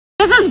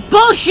This is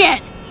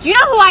bullshit! Do you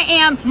know who I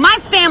am? My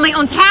family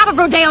owns half of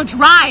Rodeo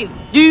Drive.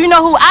 Do you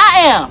know who I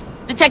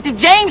am? Detective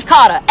James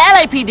Carter,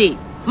 LAPD.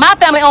 My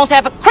family owns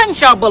half of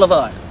Crenshaw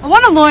Boulevard. I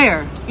want a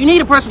lawyer. You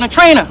need a personal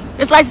trainer.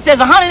 This license says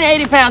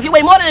 180 pounds. You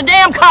weigh more than a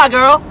damn car,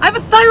 girl. I have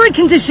a thyroid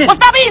condition. Well,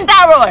 stop eating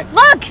thyroid.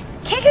 Look,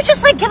 can't you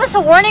just, give us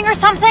a warning or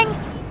something?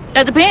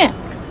 That depends.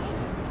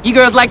 You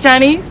girls like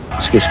Chinese?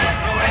 Excuse me.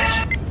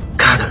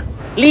 Carter.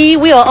 Lee,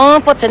 we are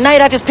on for tonight.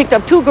 I just picked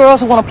up 2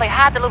 girls who want to play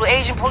hide the little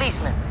Asian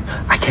policeman.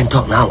 I can't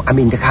talk now. I'm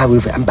in the car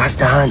with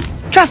Ambassador Han.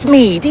 Trust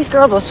me, these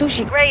girls are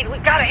sushi grade. We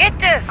gotta hit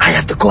this. I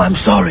have to go. I'm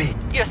sorry.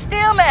 You're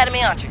still mad at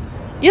me, aren't you?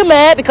 You're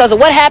mad because of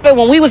what happened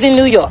when we was in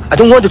New York. I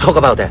don't want to talk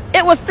about that.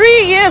 It was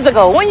 3 years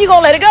ago. When you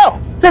gonna let it go?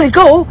 Let it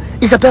go?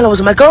 Isabella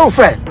was my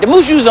girlfriend. The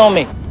moose shoes on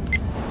me.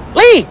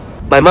 Lee!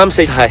 My mom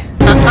says hi.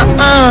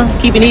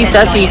 Keeping these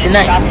to see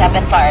tonight. Shots have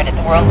been fired at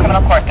the World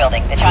Criminal Court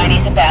building. The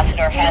Chinese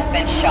ambassador has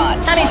been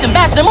shot. Chinese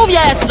ambassador, move your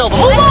asses over.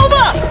 Move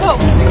over!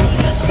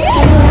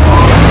 Whoa.